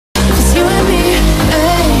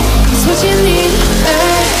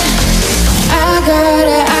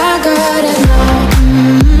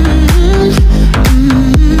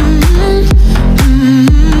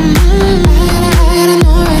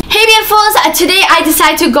today I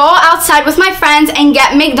decided to go outside with my friends and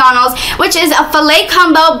get McDonald's, which is a filet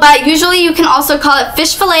combo, but usually you can also call it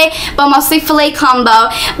fish filet, but mostly filet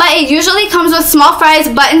combo. But it usually comes with small fries,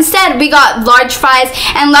 but instead we got large fries,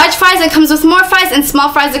 and large fries it comes with more fries, and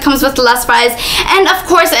small fries it comes with less fries, and of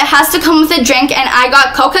course it has to come with a drink, and I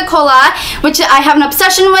got Coca-Cola, which I have an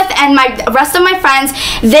obsession with, and the rest of my friends,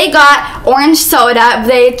 they got orange soda.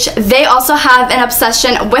 They also have an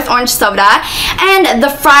obsession with orange soda. And the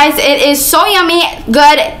fries, it is so yummy,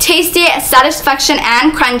 good, tasty, satisfaction,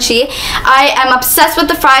 and crunchy. I am obsessed with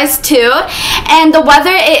the fries too. And the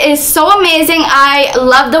weather, it is so amazing. I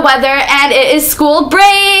love the weather, and it is school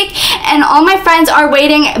break, and all my friends are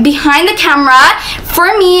waiting behind the camera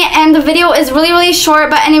for me, and the video is really short.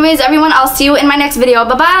 But anyways, everyone, I'll see you in my next video.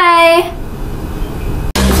 Bye bye.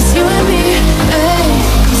 You and me, ay,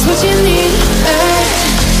 it's what you need, ay.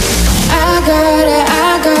 I got it.